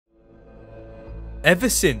Ever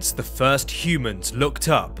since the first humans looked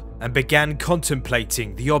up and began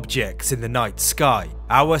contemplating the objects in the night sky,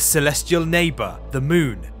 our celestial neighbour, the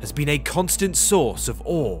moon, has been a constant source of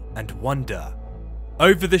awe and wonder.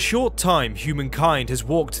 Over the short time humankind has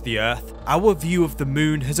walked the Earth, our view of the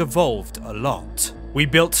moon has evolved a lot. We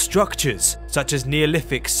built structures such as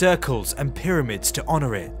Neolithic circles and pyramids to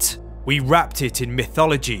honour it. We wrapped it in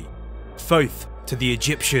mythology, Thoth to the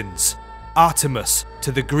Egyptians, Artemis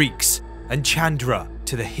to the Greeks, and Chandra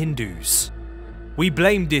to the Hindus. We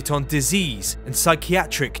blamed it on disease and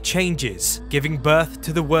psychiatric changes, giving birth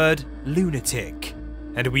to the word lunatic.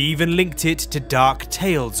 And we even linked it to dark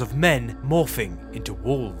tales of men morphing into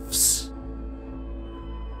wolves.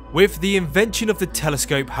 With the invention of the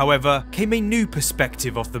telescope, however, came a new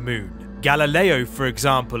perspective of the moon. Galileo, for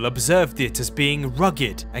example, observed it as being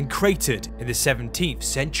rugged and cratered in the 17th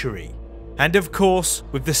century. And of course,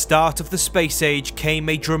 with the start of the space age came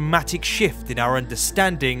a dramatic shift in our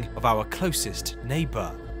understanding of our closest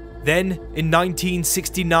neighbour. Then, in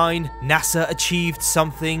 1969, NASA achieved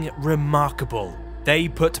something remarkable. They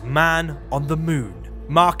put man on the moon,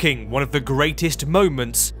 marking one of the greatest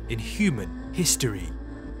moments in human history.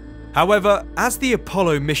 However, as the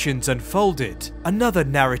Apollo missions unfolded, another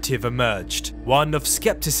narrative emerged, one of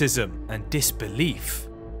skepticism and disbelief.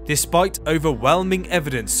 Despite overwhelming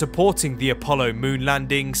evidence supporting the Apollo moon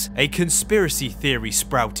landings, a conspiracy theory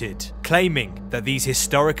sprouted, claiming that these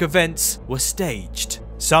historic events were staged.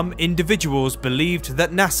 Some individuals believed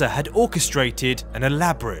that NASA had orchestrated an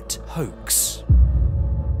elaborate hoax.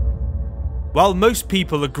 While most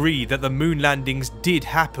people agree that the moon landings did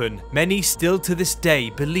happen, many still to this day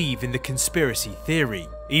believe in the conspiracy theory,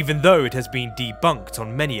 even though it has been debunked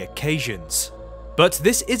on many occasions. But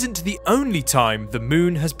this isn't the only time the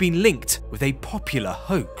moon has been linked with a popular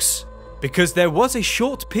hoax. Because there was a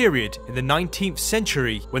short period in the 19th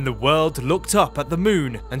century when the world looked up at the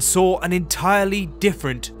moon and saw an entirely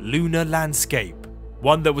different lunar landscape,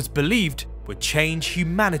 one that was believed would change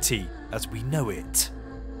humanity as we know it.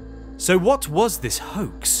 So what was this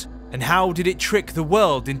hoax, and how did it trick the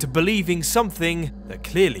world into believing something that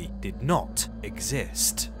clearly did not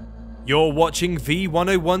exist? You're watching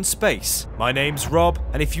V101 Space. My name's Rob,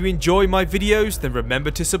 and if you enjoy my videos, then remember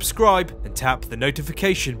to subscribe and tap the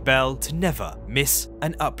notification bell to never miss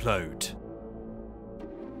an upload.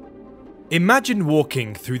 Imagine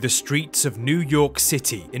walking through the streets of New York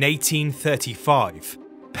City in 1835.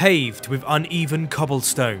 Paved with uneven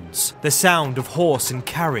cobblestones, the sound of horse and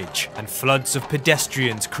carriage and floods of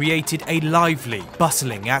pedestrians created a lively,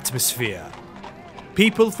 bustling atmosphere.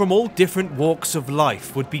 People from all different walks of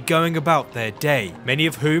life would be going about their day, many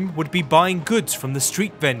of whom would be buying goods from the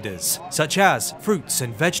street vendors, such as fruits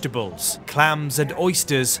and vegetables, clams and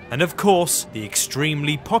oysters, and of course, the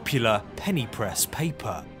extremely popular penny press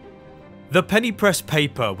paper. The penny press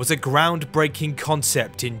paper was a groundbreaking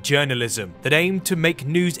concept in journalism that aimed to make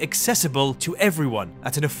news accessible to everyone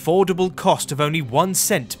at an affordable cost of only 1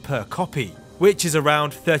 cent per copy, which is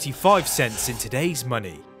around 35 cents in today's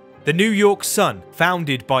money. The New York Sun,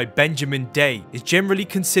 founded by Benjamin Day, is generally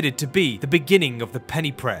considered to be the beginning of the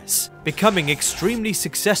penny press, becoming extremely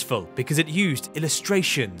successful because it used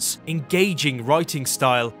illustrations, engaging writing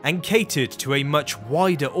style, and catered to a much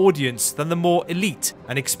wider audience than the more elite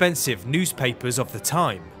and expensive newspapers of the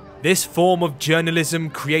time. This form of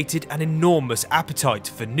journalism created an enormous appetite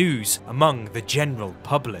for news among the general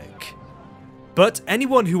public. But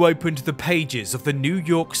anyone who opened the pages of the New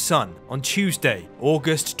York Sun on Tuesday,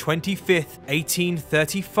 August 25th,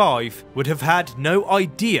 1835, would have had no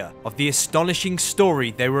idea of the astonishing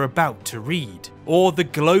story they were about to read, or the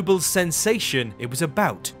global sensation it was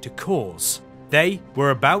about to cause. They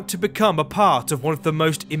were about to become a part of one of the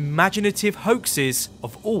most imaginative hoaxes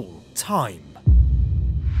of all time.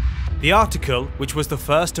 The article, which was the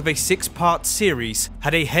first of a 6-part series,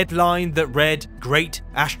 had a headline that read "Great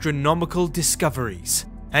Astronomical Discoveries"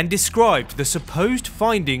 and described the supposed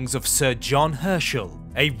findings of Sir John Herschel,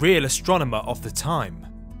 a real astronomer of the time.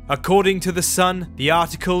 According to The Sun, the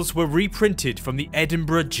articles were reprinted from the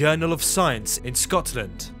Edinburgh Journal of Science in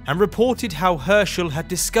Scotland and reported how Herschel had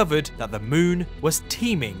discovered that the moon was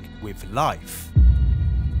teeming with life,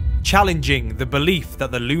 challenging the belief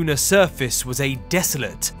that the lunar surface was a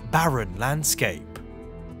desolate, barren landscape.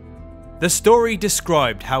 The story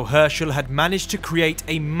described how Herschel had managed to create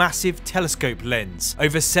a massive telescope lens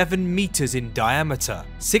over 7 meters in diameter,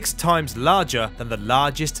 6 times larger than the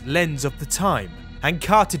largest lens of the time, and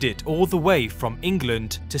carted it all the way from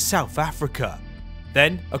England to South Africa.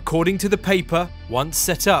 Then, according to the paper, once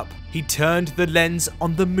set up, he turned the lens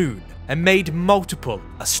on the moon and made multiple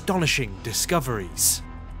astonishing discoveries.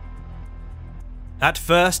 At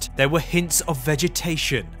first, there were hints of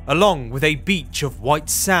vegetation, along with a beach of white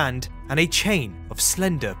sand and a chain of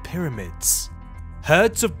slender pyramids.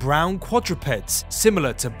 Herds of brown quadrupeds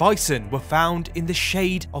similar to bison were found in the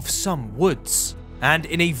shade of some woods, and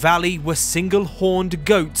in a valley were single-horned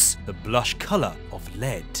goats the blush colour of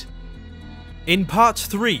lead. In part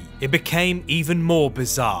 3, it became even more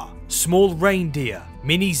bizarre. Small reindeer,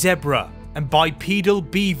 mini zebra, and bipedal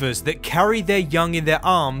beavers that carry their young in their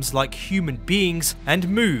arms like human beings and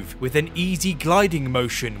move with an easy gliding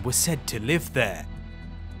motion were said to live there.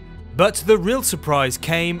 But the real surprise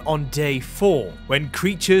came on day 4, when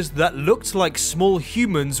creatures that looked like small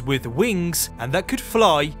humans with wings and that could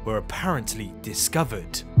fly were apparently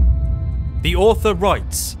discovered. The author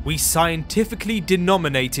writes, "We scientifically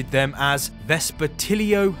denominated them as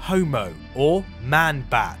Vespertilio homo, or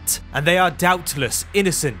man-bat, and they are doubtless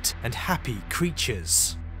innocent and happy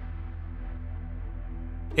creatures."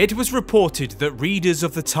 It was reported that readers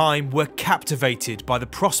of the time were captivated by the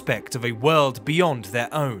prospect of a world beyond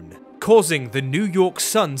their own, causing the New York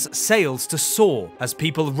Sun's sales to soar as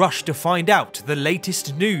people rushed to find out the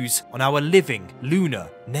latest news on our living lunar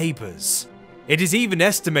neighbours. It is even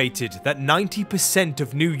estimated that 90%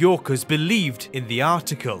 of New Yorkers believed in the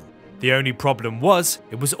article. The only problem was,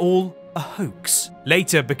 it was all a hoax,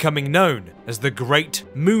 later becoming known as the Great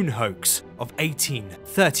Moon Hoax of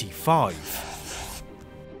 1835.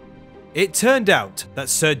 It turned out that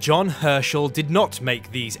Sir John Herschel did not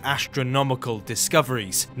make these astronomical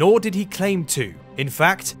discoveries, nor did he claim to. In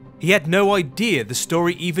fact, he had no idea the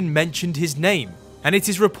story even mentioned his name, and it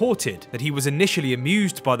is reported that he was initially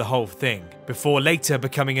amused by the whole thing, before later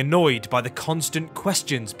becoming annoyed by the constant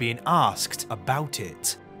questions being asked about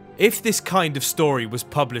it. If this kind of story was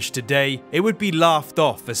published today, it would be laughed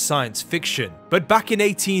off as science fiction, but back in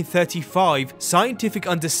 1835, scientific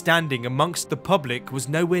understanding amongst the public was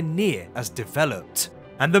nowhere near as developed,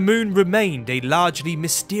 and the moon remained a largely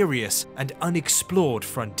mysterious and unexplored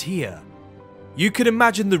frontier. You could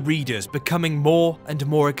imagine the readers becoming more and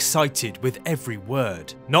more excited with every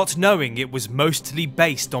word, not knowing it was mostly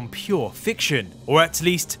based on pure fiction, or at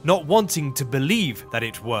least not wanting to believe that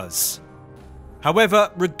it was.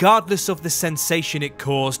 However, regardless of the sensation it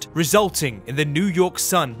caused, resulting in the New York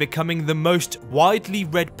Sun becoming the most widely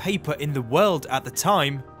read paper in the world at the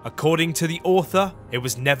time, according to the author, it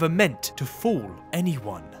was never meant to fool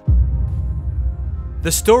anyone.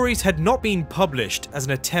 The stories had not been published as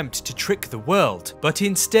an attempt to trick the world, but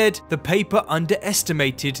instead the paper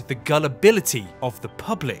underestimated the gullibility of the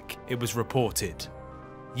public, it was reported.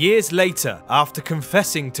 Years later, after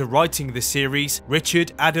confessing to writing the series,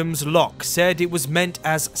 Richard Adams Locke said it was meant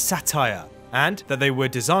as satire, and that they were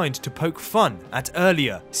designed to poke fun at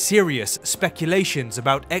earlier, serious speculations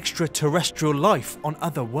about extraterrestrial life on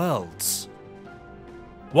other worlds.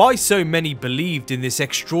 Why so many believed in this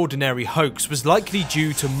extraordinary hoax was likely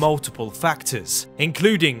due to multiple factors,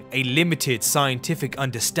 including a limited scientific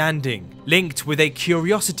understanding, linked with a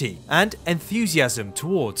curiosity and enthusiasm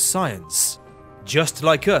towards science. Just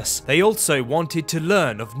like us, they also wanted to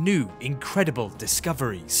learn of new, incredible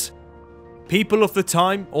discoveries. People of the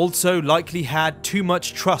time also likely had too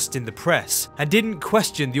much trust in the press and didn't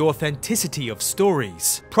question the authenticity of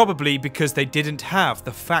stories, probably because they didn't have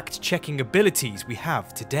the fact-checking abilities we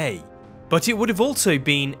have today. But it would have also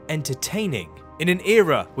been entertaining. In an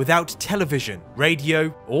era without television,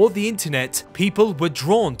 radio, or the internet, people were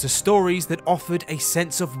drawn to stories that offered a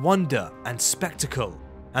sense of wonder and spectacle.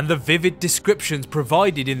 And the vivid descriptions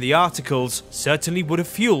provided in the articles certainly would have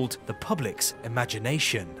fueled the public's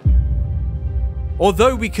imagination.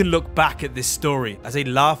 Although we can look back at this story as a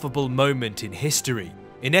laughable moment in history,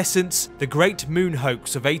 in essence, the Great Moon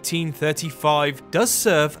Hoax of 1835 does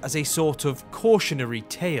serve as a sort of cautionary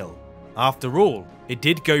tale. After all, it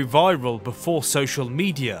did go viral before social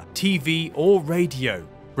media, TV or radio,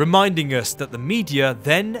 reminding us that the media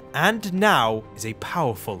then and now is a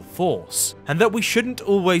powerful force, and that we shouldn't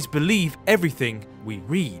always believe everything we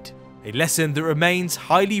read. A lesson that remains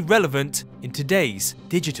highly relevant in today's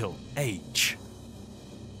digital age.